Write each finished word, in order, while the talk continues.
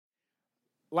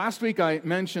Last week I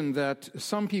mentioned that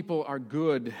some people are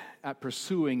good at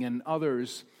pursuing and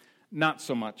others not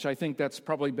so much. I think that's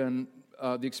probably been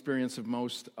the experience of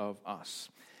most of us.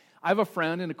 I have a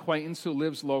friend, an acquaintance who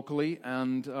lives locally,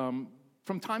 and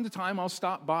from time to time I'll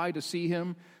stop by to see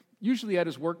him, usually at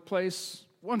his workplace,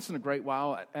 once in a great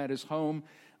while at his home,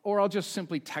 or I'll just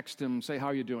simply text him, say, "How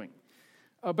are you doing?"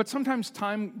 But sometimes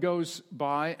time goes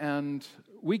by and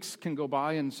weeks can go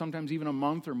by, and sometimes even a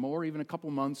month or more, even a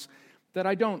couple months, that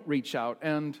I don't reach out,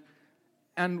 and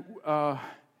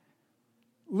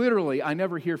literally I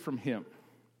never hear from him.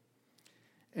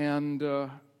 And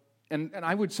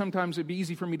I would sometimes, it'd be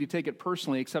easy for me to take it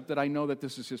personally, except that I know that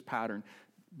this is his pattern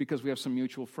because we have some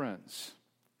mutual friends.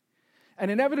 And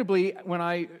inevitably, when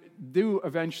I do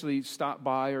eventually stop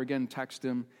by or again text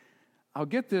him, I'll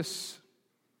get this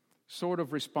sort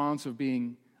of response of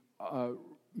being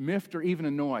miffed or even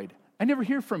annoyed. "I never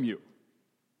hear from you."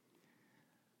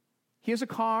 He has a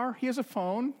car, he has a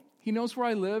phone, he knows where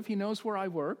I live, he knows where I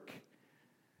work.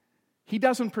 He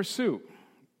doesn't pursue,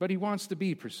 but he wants to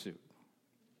be pursued.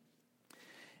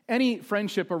 Any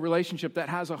friendship or relationship that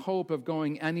has a hope of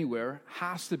going anywhere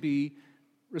has to be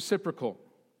reciprocal.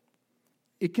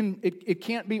 It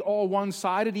can't be all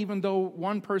one-sided, even though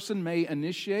one person may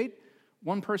initiate,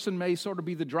 one person may sort of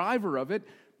be the driver of it,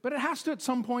 but it has to at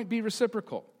some point be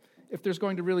reciprocal if there's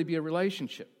going to really be a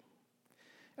relationship.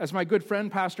 As my good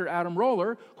friend, Pastor Adam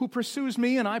Roller, who pursues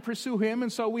me and I pursue him,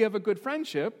 and so we have a good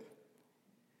friendship,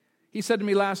 he said to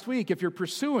me last week, if you're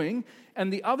pursuing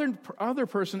and the other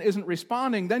person isn't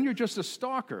responding, then you're just a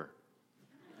stalker.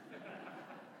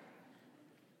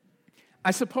 I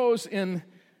suppose in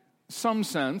some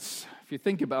sense, if you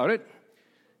think about it,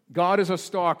 God is a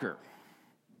stalker,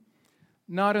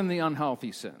 not in the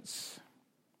unhealthy sense.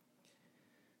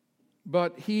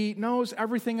 But he knows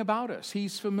everything about us.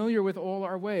 He's familiar with all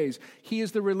our ways. He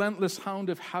is the relentless hound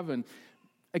of heaven.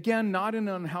 Again, not in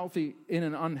an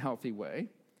unhealthy way,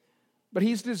 but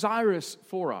he's desirous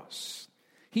for us.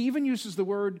 He even uses the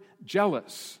word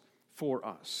jealous for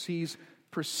us. He's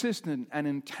persistent and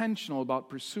intentional about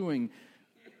pursuing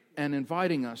and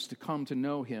inviting us to come to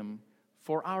know him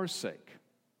for our sake.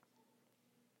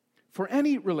 For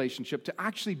any relationship to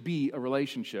actually be a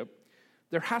relationship,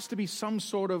 there has to be some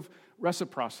sort of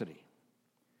reciprocity.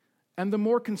 And the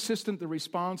more consistent the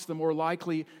response, the more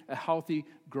likely a healthy,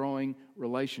 growing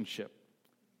relationship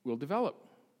will develop.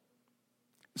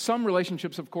 Some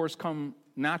relationships, of course, come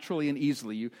naturally and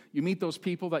easily. You meet those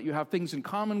people that you have things in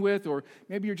common with, or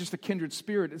maybe you're just a kindred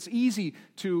spirit. It's easy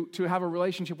to have a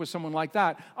relationship with someone like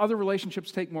that. Other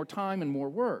relationships take more time and more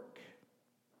work.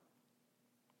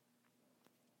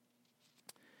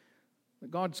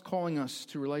 But God's calling us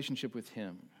to relationship with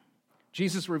him.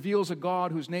 Jesus reveals a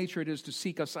God whose nature it is to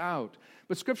seek us out.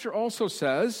 But Scripture also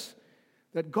says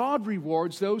that God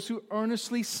rewards those who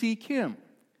earnestly seek him.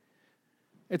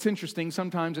 It's interesting,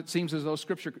 sometimes it seems as though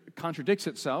Scripture contradicts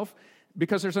itself,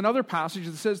 because there's another passage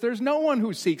that says there's no one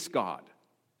who seeks God.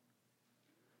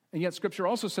 And yet Scripture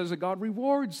also says that God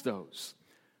rewards those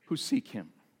who seek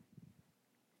him.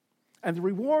 And the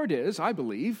reward is, I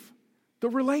believe, the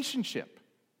relationship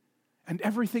and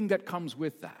everything that comes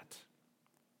with that.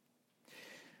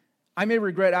 I may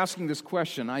regret asking this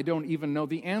question. I don't even know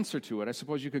the answer to it. I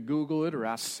suppose you could Google it or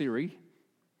ask Siri.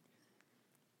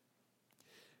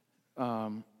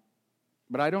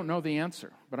 But I don't know the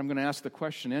answer. But I'm going to ask the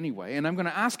question anyway. And I'm going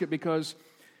to ask it because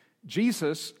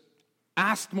Jesus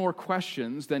asked more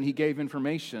questions than he gave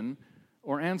information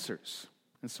or answers.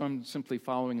 And so I'm simply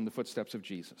following in the footsteps of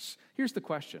Jesus. Here's the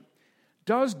question.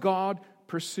 Does God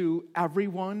pursue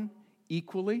everyone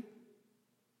equally?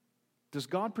 Does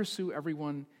God pursue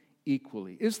everyone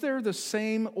equally? Is there the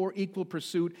same or equal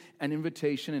pursuit and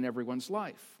invitation in everyone's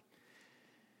life?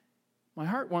 My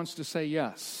heart wants to say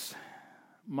yes.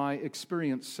 My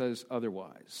experience says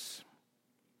otherwise.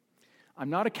 I'm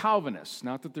not a Calvinist,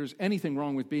 not that there's anything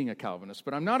wrong with being a Calvinist,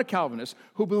 but I'm not a Calvinist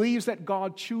who believes that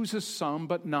God chooses some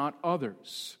but not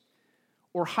others.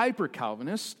 Or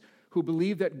hyper-Calvinist who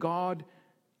believe that God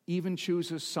even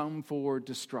chooses some for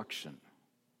destruction,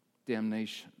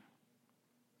 damnation.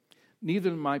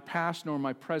 Neither my past nor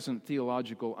my present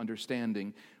theological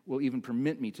understanding will even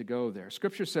permit me to go there.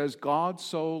 Scripture says God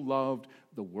so loved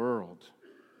the world,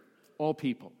 all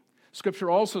people.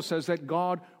 Scripture also says that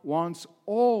God wants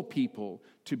all people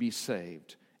to be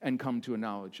saved and come to a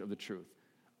knowledge of the truth.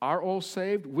 Are all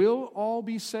saved? Will all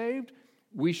be saved?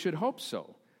 We should hope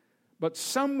so. But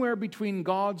somewhere between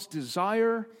God's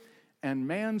desire and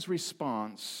man's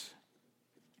response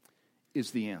is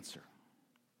the answer.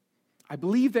 I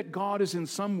believe that God is in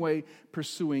some way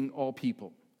pursuing all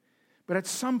people. But at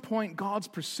some point, God's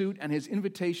pursuit and his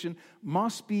invitation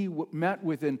must be met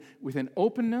with an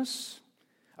openness,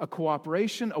 a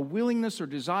cooperation, a willingness or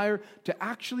desire to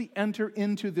actually enter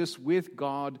into this with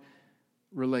God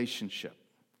relationship.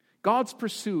 God's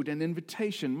pursuit and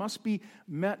invitation must be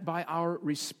met by our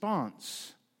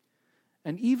response.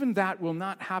 And even that will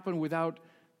not happen without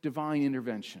divine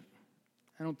intervention.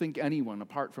 I don't think anyone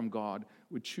apart from God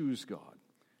would choose God.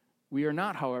 We are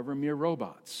not, however, mere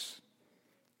robots.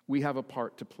 We have a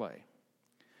part to play.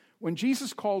 When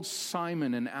Jesus called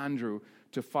Simon and Andrew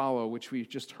to follow, which we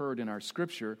just heard in our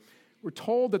scripture, we're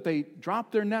told that they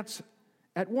dropped their nets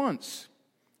at once.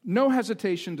 No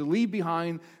hesitation to leave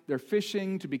behind their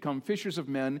fishing to become fishers of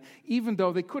men, even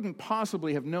though they couldn't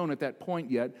possibly have known at that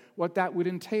point yet what that would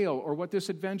entail or what this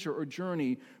adventure or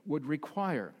journey would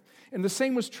require. And the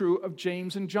same was true of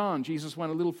James and John. Jesus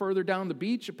went a little further down the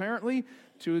beach, apparently,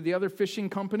 to the other fishing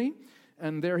company,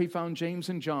 and there he found James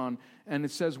and John. And it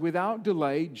says, without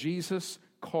delay, Jesus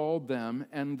called them,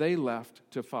 and they left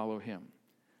to follow him.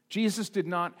 Jesus did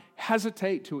not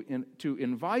hesitate to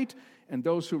invite, and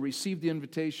those who received the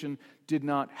invitation did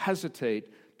not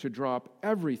hesitate to drop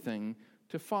everything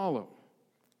to follow.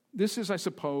 This is, I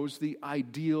suppose, the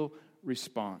ideal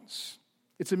response.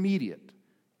 It's immediate.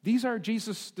 These are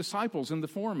Jesus' disciples in the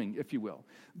forming, if you will.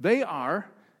 They are,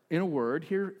 in a word,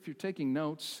 here, if you're taking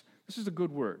notes, this is a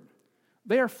good word.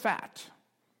 They are FAT.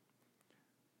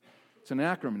 It's an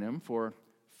acronym for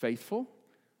faithful,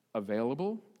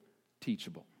 available,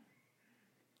 teachable.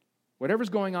 Whatever's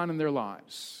going on in their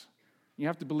lives, you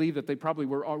have to believe that they probably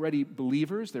were already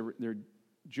believers. They're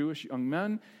Jewish young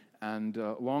men, and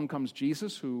along comes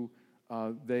Jesus, who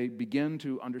they begin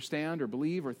to understand or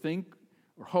believe or think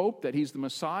or hope that he's the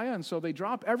Messiah, and so they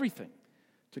drop everything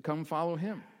to come follow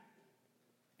him.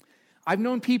 I've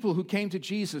known people who came to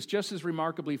Jesus just as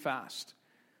remarkably fast,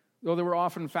 though there were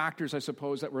often factors, I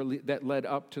suppose, that led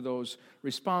up to those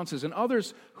responses, and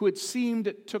others who it seemed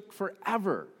it took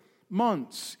forever,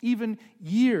 months, even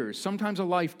years, sometimes a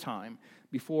lifetime,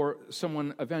 before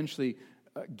someone eventually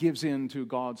gives in to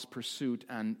God's pursuit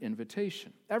and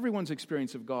invitation. Everyone's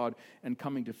experience of God and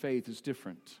coming to faith is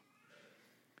different.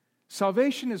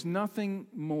 Salvation is nothing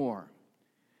more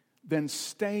than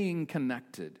staying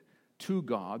connected to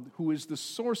God, who is the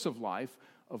source of life,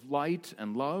 of light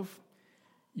and love.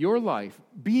 Your life,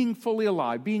 being fully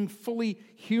alive, being fully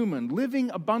human,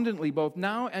 living abundantly both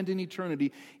now and in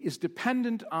eternity, is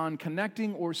dependent on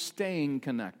connecting or staying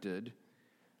connected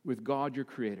with God, your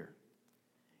Creator.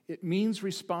 It means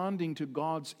responding to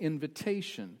God's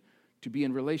invitation to be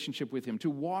in relationship with him, to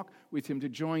walk with him, to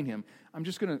join him. I'm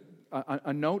just going to,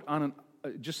 a note on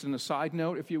just an aside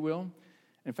note, if you will.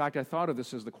 In fact, I thought of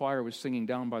this as the choir was singing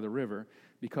down by the river,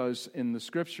 because in the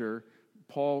scripture,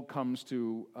 Paul comes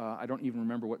to, I don't even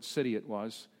remember what city it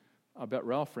was. I bet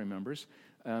Ralph remembers.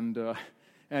 And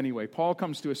anyway, Paul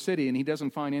comes to a city, and he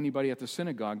doesn't find anybody at the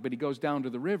synagogue, but he goes down to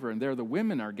the river, and there the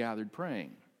women are gathered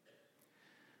praying.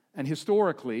 And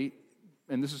historically,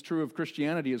 and this is true of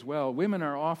Christianity as well, women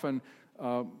are often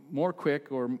more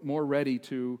quick or more ready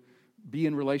to be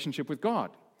in relationship with God.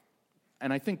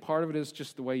 And I think part of it is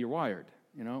just the way you're wired.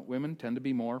 You know, women tend to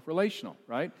be more relational,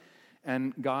 right?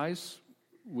 And guys,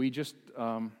 we just,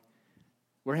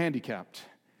 we're handicapped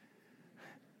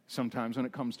sometimes when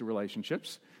it comes to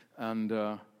relationships. And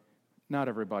not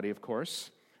everybody, of course.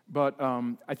 But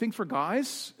I think for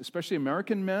guys, especially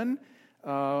American men,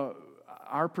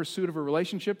 our pursuit of a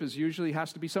relationship usually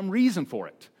has to be some reason for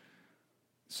it.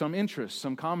 Some interest,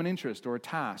 some common interest, or a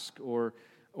task, or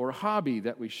a hobby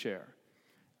that we share.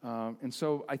 And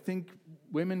so I think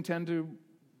women tend to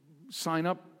sign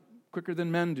up quicker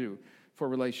than men do for a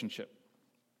relationship.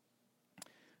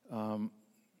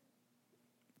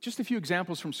 Just a few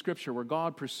examples from Scripture where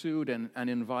God pursued and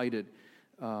invited,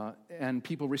 and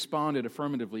people responded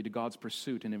affirmatively to God's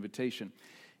pursuit and invitation.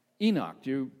 Enoch, do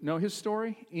you know his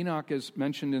story? Enoch is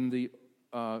mentioned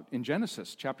in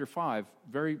Genesis chapter 5,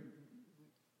 very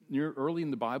early in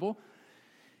the Bible.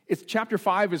 Chapter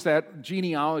 5 is that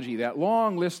genealogy, that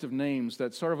long list of names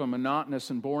that's sort of a monotonous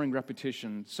and boring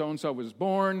repetition. So-and-so was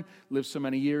born, lived so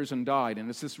many years, and died. And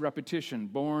it's this repetition,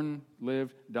 born,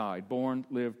 lived, died, born,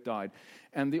 lived, died.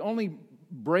 And the only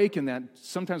break in that,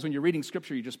 sometimes when you're reading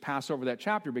Scripture, you just pass over that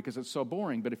chapter because it's so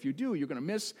boring. But if you do, you're going to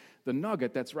miss the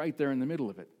nugget that's right there in the middle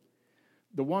of it.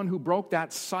 The one who broke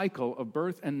that cycle of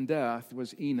birth and death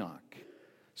was Enoch.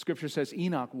 Scripture says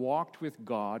Enoch walked with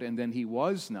God, and then he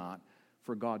was not,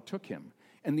 for God took him.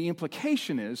 And the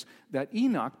implication is that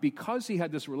Enoch, because he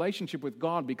had this relationship with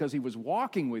God, because he was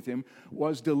walking with him,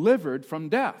 was delivered from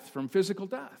death, from physical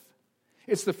death.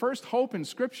 It's the first hope in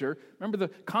Scripture. Remember, the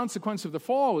consequence of the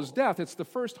fall is death. It's the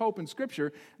first hope in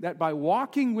Scripture that by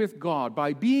walking with God,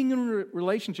 by being in a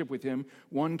relationship with Him,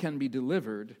 one can be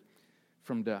delivered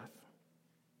from death.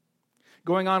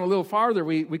 Going on a little farther,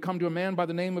 we come to a man by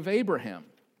the name of Abraham,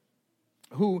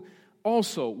 who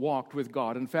also walked with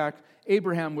God. In fact,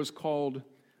 Abraham was called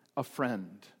a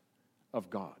friend of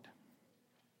God.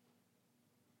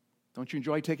 Don't you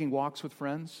enjoy taking walks with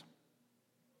friends?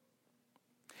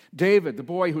 David, the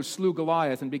boy who slew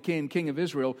Goliath and became king of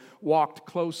Israel, walked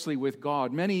closely with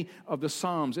God. Many of the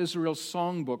Psalms, Israel's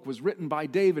songbook, was written by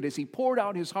David as he poured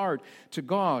out his heart to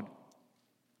God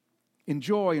in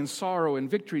joy and sorrow, in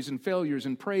victories and failures,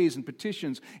 in praise and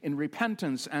petitions, in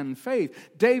repentance and faith.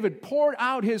 David poured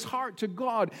out his heart to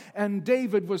God, and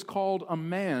David was called a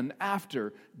man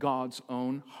after God's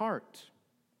own heart.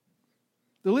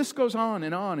 The list goes on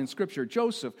in Scripture.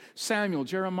 Joseph, Samuel,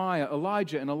 Jeremiah,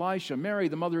 Elijah and Elisha, Mary,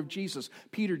 the mother of Jesus,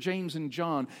 Peter, James, and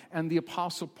John, and the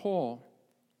Apostle Paul,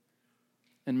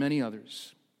 and many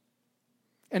others.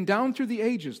 And down through the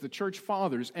ages, the church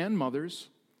fathers and mothers,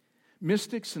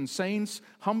 mystics and saints,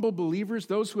 humble believers,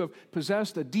 those who have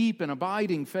possessed a deep and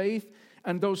abiding faith,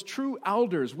 and those true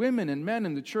elders, women and men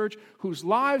in the church, whose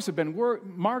lives have been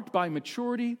marked by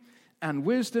maturity and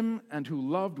wisdom and who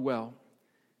loved well.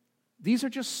 These are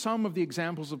just some of the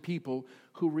examples of people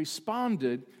who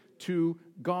responded to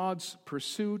God's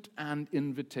pursuit and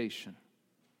invitation.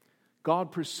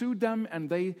 God pursued them and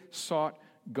they sought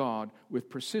God with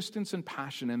persistence and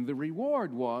passion, and the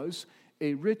reward was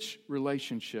a rich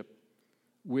relationship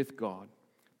with God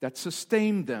that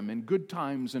sustained them in good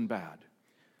times and bad,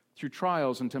 through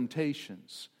trials and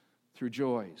temptations, through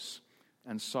joys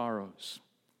and sorrows.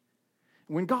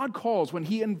 When God calls, when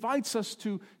He invites us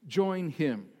to join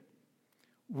Him,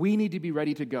 we need to be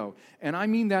ready to go. And I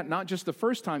mean that not just the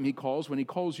first time He calls, when He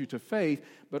calls you to faith,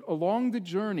 but along the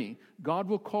journey, God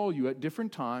will call you at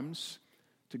different times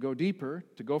to go deeper,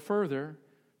 to go further,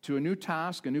 to a new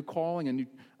task, a new calling,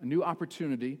 a new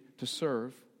opportunity to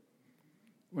serve.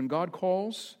 When God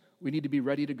calls, we need to be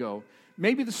ready to go.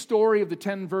 Maybe the story of the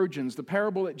 10 virgins, the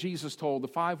parable that Jesus told, the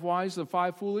 5 wise, the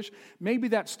 5 foolish, maybe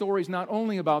that story is not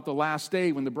only about the last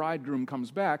day when the bridegroom comes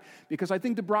back, because I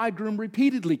think the bridegroom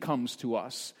repeatedly comes to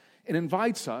us and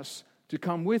invites us to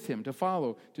come with Him, to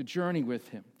follow, to journey with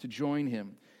Him, to join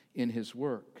Him in His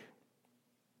work.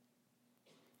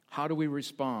 How do we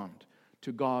respond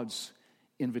to God's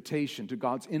invitation, to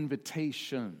God's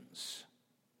invitations?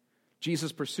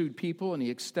 Jesus pursued people and He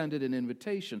extended an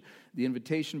invitation. The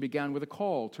invitation began with a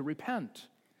call to repent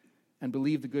and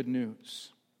believe the good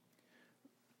news.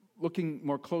 Looking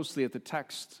more closely at the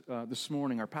text this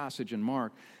morning, our passage in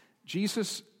Mark,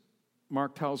 Jesus,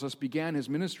 Mark tells us, began His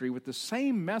ministry with the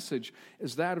same message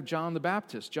as that of John the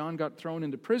Baptist. John got thrown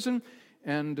into prison,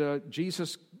 and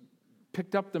Jesus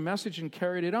picked up the message and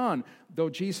carried it on,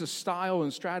 though Jesus' style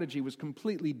and strategy was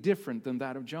completely different than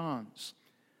that of John's.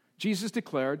 Jesus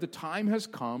declared, the time has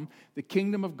come, the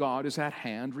kingdom of God is at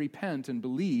hand, repent and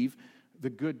believe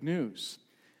the good news.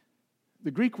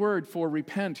 The Greek word for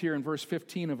repent here in verse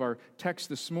 15 of our text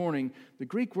this morning, the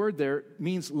Greek word there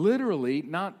means literally,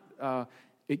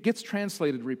 it gets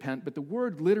translated repent, but the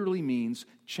word literally means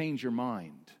change your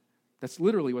mind. That's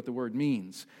literally what the word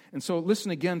means. And so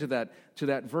listen again to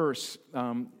that verse,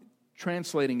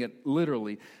 translating it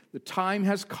literally. The time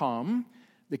has come,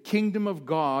 the kingdom of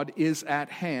God is at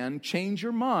hand. Change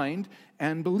your mind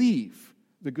and believe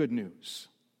the good news.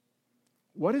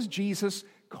 What is Jesus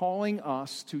calling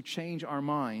us to change our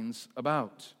minds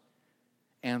about?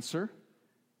 Answer,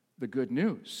 the good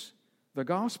news, the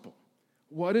gospel.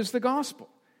 What is the gospel?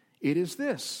 It is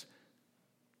this: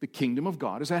 the kingdom of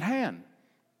God is at hand.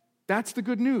 That's the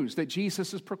good news that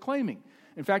Jesus is proclaiming.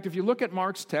 In fact, if you look at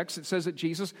Mark's text, it says that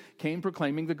Jesus came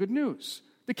proclaiming the good news.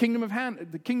 The kingdom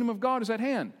of God is at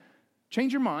hand.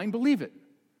 Change your mind, believe it.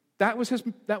 That was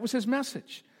his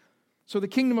message. So the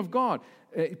kingdom of God,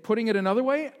 putting it another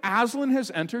way, Aslan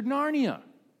has entered Narnia.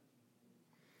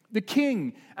 The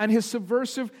king and his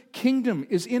subversive kingdom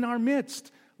is in our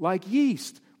midst, like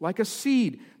yeast, like a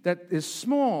seed that is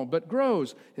small but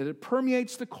grows. It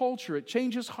permeates the culture. It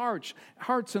changes hearts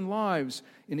and lives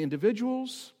in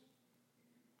individuals,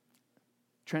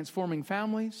 transforming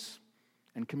families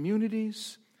and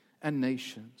communities and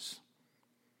nations.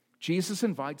 Jesus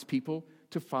invites people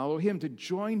to follow Him, to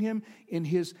join Him in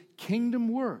His kingdom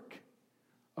work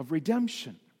of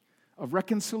redemption, of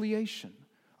reconciliation,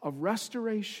 of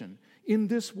restoration in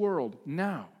this world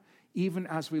now, even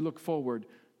as we look forward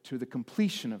to the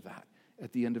completion of that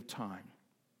at the end of time.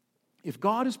 If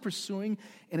God is pursuing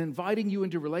and inviting you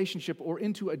into relationship or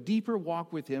into a deeper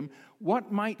walk with Him,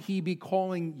 what might He be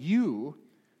calling you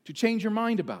to change your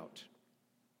mind about?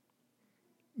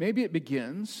 Maybe it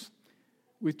begins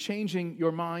with changing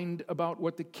your mind about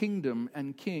what the kingdom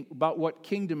and king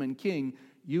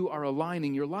you are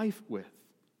aligning your life with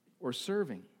or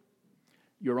serving.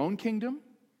 Your own kingdom,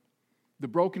 the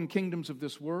broken kingdoms of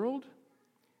this world,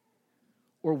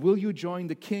 or will you join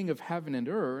the King of heaven and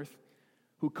earth,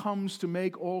 who comes to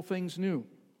make all things new,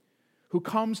 who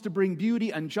comes to bring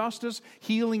beauty and justice,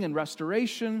 healing and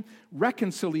restoration,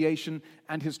 reconciliation,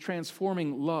 and His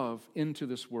transforming love into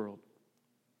this world?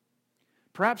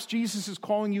 Perhaps Jesus is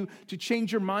calling you to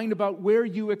change your mind about where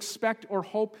you expect or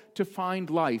hope to find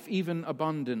life, even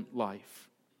abundant life.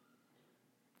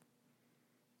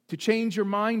 To change your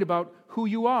mind about who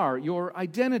you are, your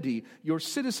identity, your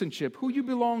citizenship, who you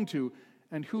belong to,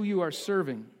 and who you are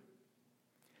serving.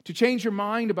 To change your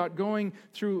mind about going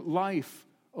through life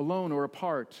alone or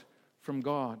apart from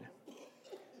God.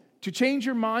 To change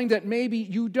your mind that maybe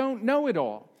you don't know it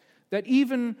all. That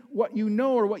even what you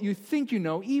know or what you think you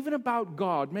know, even about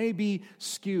God, may be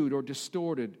skewed or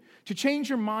distorted. To change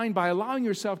your mind by allowing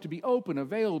yourself to be open,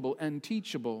 available, and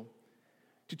teachable.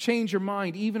 To change your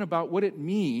mind even about what it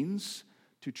means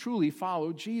to truly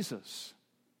follow Jesus.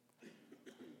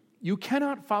 You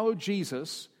cannot follow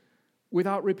Jesus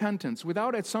without repentance,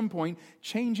 without at some point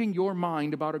changing your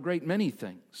mind about a great many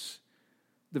things.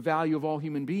 The value of all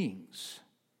human beings.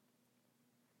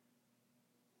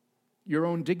 Your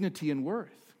own dignity and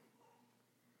worth.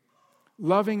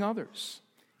 Loving others,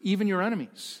 even your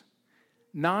enemies.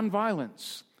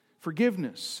 Nonviolence,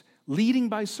 forgiveness, leading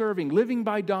by serving, living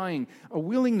by dying, a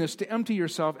willingness to empty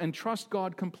yourself and trust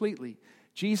God completely.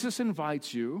 Jesus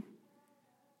invites you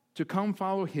to come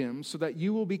follow Him so that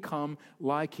you will become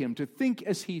like Him, to think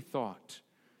as He thought,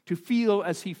 to feel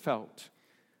as He felt,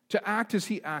 to act as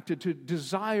He acted, to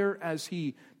desire as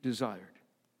He desired.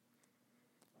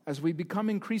 As we become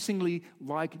increasingly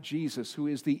like Jesus, who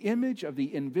is the image of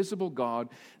the invisible God,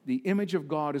 the image of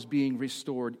God is being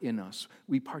restored in us.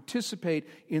 We participate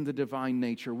in the divine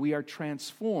nature. We are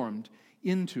transformed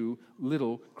into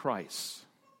little Christ.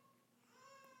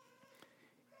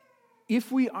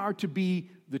 If we are to be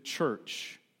the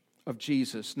church of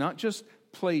Jesus, not just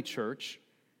play church,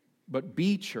 but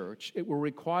be church, it will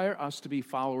require us to be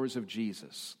followers of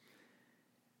Jesus.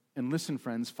 And listen,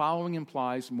 friends, following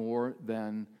implies more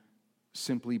than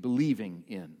simply believing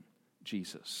in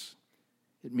Jesus.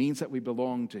 It means that we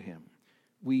belong to Him.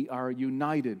 We are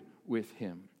united with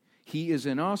Him. He is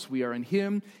in us, we are in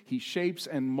Him. He shapes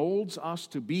and molds us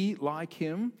to be like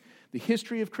Him. The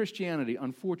history of Christianity,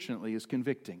 unfortunately, is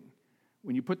convicting.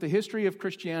 When you put the history of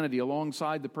Christianity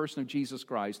alongside the person of Jesus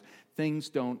Christ, things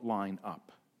don't line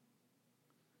up.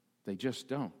 They just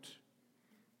don't.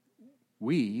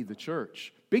 We, the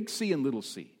church, big C and little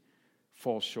c,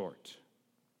 fall short.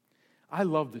 I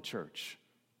love the church,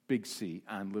 big C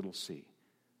and little c.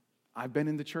 I've been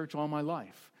in the church all my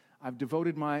life. I've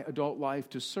devoted my adult life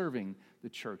to serving the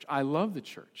church. I love the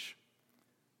church.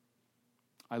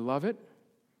 I love it.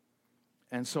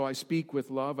 And so I speak with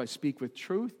love, I speak with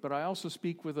truth, but I also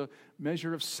speak with a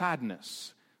measure of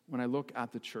sadness when I look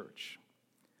at the church.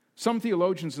 Some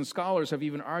theologians and scholars have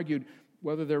even argued,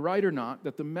 whether they're right or not,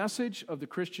 that the message of the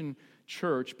Christian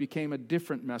church became a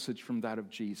different message from that of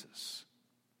Jesus.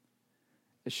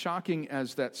 As shocking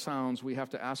as that sounds, we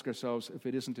have to ask ourselves if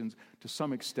it isn't, to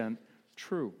some extent,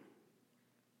 true.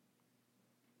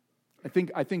 I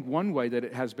think one way that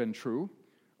it has been true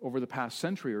over the past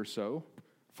century or so,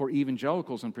 for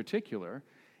evangelicals in particular,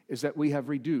 is that we have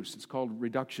reduced, it's called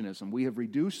reductionism, we have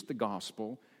reduced the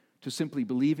gospel to simply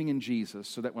believing in Jesus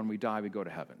so that when we die we go to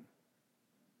heaven.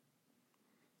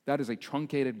 That is a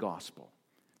truncated gospel.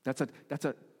 That's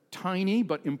a tiny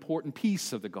but important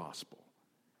piece of the gospel.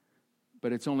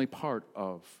 But it's only part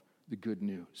of the good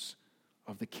news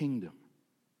of the kingdom.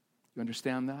 You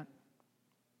understand that?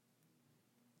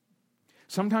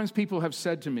 Sometimes people have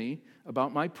said to me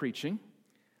about my preaching,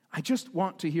 I just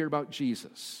want to hear about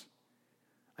Jesus.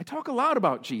 I talk a lot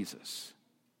about Jesus.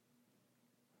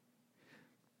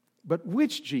 But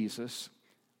which Jesus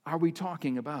are we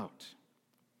talking about?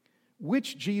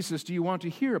 Which Jesus do you want to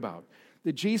hear about?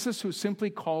 The Jesus who simply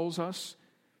calls us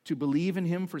to believe in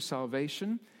Him for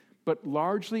salvation, but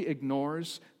largely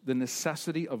ignores the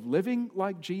necessity of living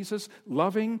like Jesus,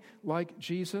 loving like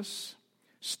Jesus,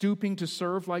 stooping to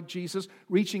serve like Jesus,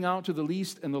 reaching out to the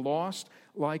least and the lost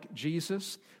like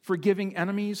Jesus, forgiving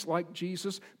enemies like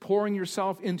Jesus, pouring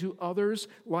yourself into others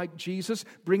like Jesus,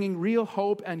 bringing real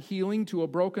hope and healing to a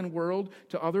broken world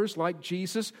to others like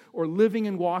Jesus, or living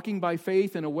and walking by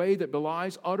faith in a way that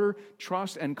belies utter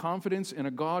trust and confidence in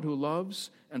a God who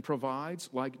loves and provides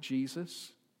like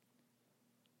Jesus?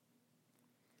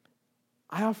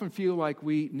 I often feel like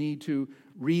we need to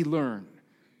relearn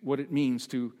what it means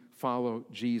to follow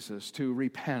Jesus, to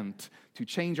repent, to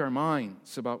change our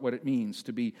minds about what it means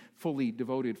to be fully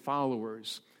devoted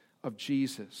followers of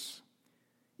Jesus.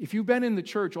 If you've been in the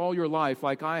church all your life,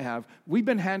 like I have, we've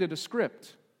been handed a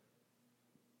script.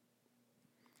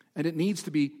 And it needs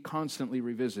to be constantly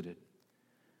revisited.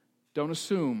 Don't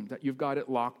assume that you've got it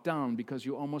locked down, because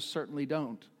you almost certainly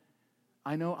don't.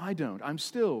 I know I don't. I'm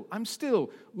still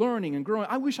learning and growing.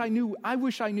 I wish I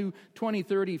knew 20,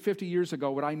 30, 50 years ago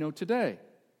what I know today.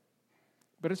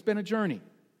 But it's been a journey.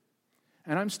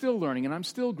 And I'm still learning and I'm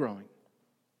still growing.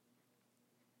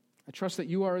 I trust that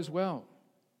you are as well.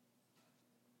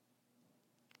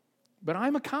 But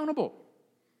I'm accountable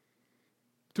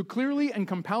to clearly and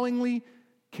compellingly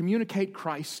communicate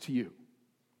Christ to you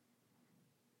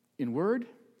in word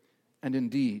and in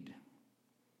deed.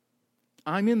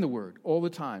 I'm in the Word all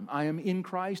the time. I am in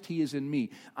Christ. He is in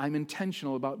me. I'm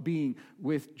intentional about being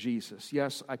with Jesus.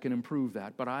 Yes, I can improve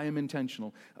that, but I am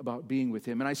intentional about being with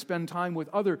Him. And I spend time with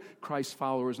other Christ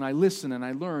followers, and I listen and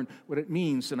I learn what it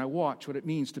means, and I watch what it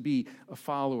means to be a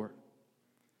follower.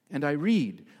 And I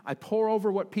read. I pore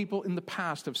over what people in the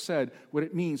past have said, what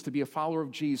it means to be a follower of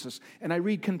Jesus. And I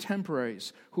read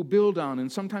contemporaries who build on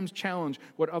and sometimes challenge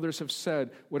what others have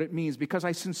said, what it means, because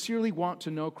I sincerely want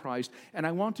to know Christ, and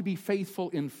I want to be faithful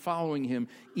in following Him,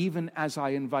 even as I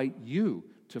invite you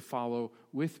to follow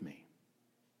with me.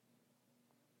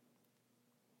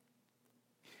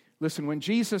 Listen, when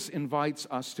Jesus invites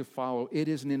us to follow, it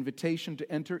is an invitation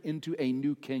to enter into a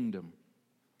new kingdom.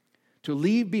 To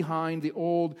leave behind the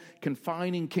old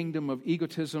confining kingdom of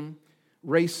egotism,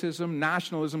 racism,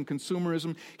 nationalism,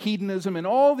 consumerism, hedonism, and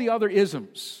all the other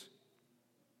isms.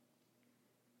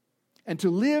 And to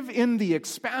live in the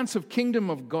expansive kingdom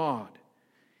of God,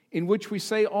 in which we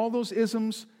say all those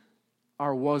isms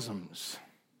are wasms.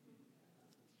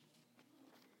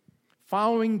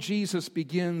 Following Jesus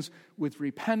begins with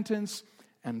repentance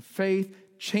and faith,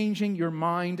 changing your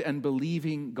mind and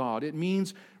believing God. It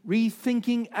means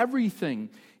rethinking everything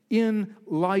in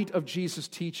light of Jesus'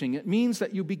 teaching. It means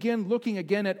that you begin looking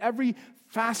again at every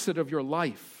facet of your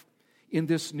life in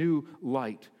this new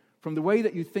light. From the way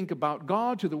that you think about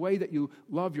God to the way that you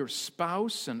love your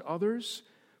spouse and others.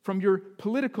 From your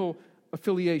political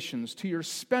affiliations to your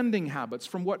spending habits.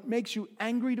 From what makes you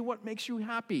angry to what makes you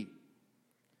happy.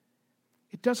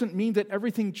 It doesn't mean that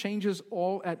everything changes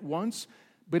all at once,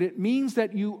 but it means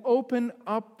that you open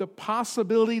up the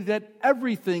possibility that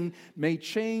everything may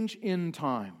change in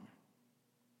time.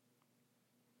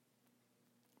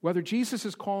 Whether Jesus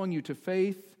is calling you to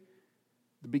faith,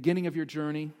 the beginning of your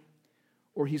journey,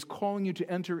 or He's calling you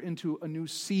to enter into a new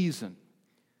season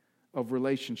of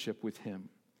relationship with Him,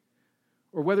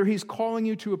 or whether He's calling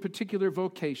you to a particular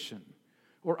vocation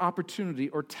or opportunity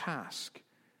or task,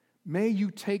 may you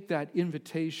take that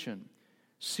invitation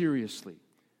seriously,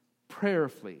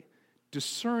 prayerfully,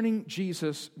 discerning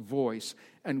Jesus' voice,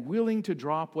 and willing to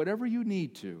drop whatever you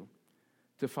need to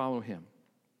follow Him.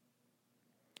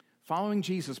 Following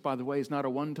Jesus, by the way, is not a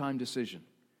one-time decision.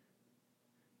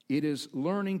 It is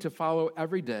learning to follow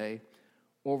every day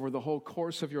over the whole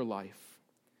course of your life.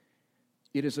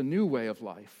 It is a new way of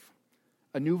life,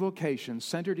 a new vocation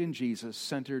centered in Jesus,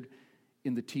 centered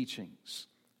in the teachings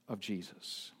of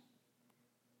Jesus.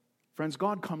 Friends,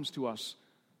 God comes to us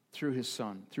through His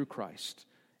Son, through Christ,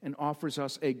 and offers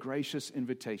us a gracious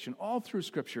invitation. All through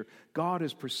Scripture, God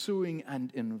is pursuing and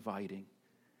inviting.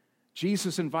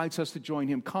 Jesus invites us to join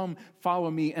Him. Come,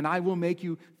 follow me, and I will make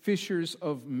you fishers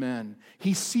of men.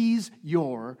 He sees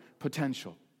your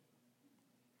potential.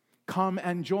 Come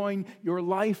and join your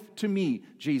life to me,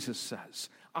 Jesus says.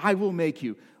 I will make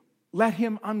you. Let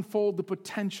Him unfold the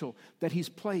potential that He's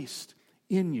placed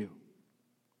in you.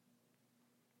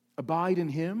 Abide in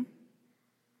Him,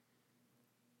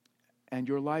 and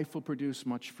your life will produce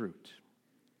much fruit.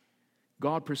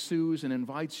 God pursues and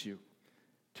invites you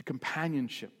to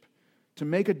companionship, to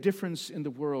make a difference in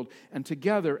the world, and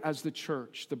together as the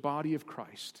church, the body of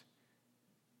Christ,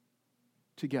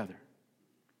 together,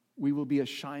 we will be a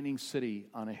shining city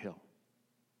on a hill.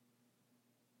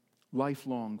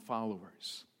 Lifelong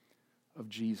followers of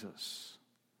Jesus,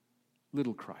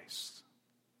 little Christ.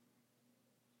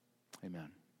 Amen.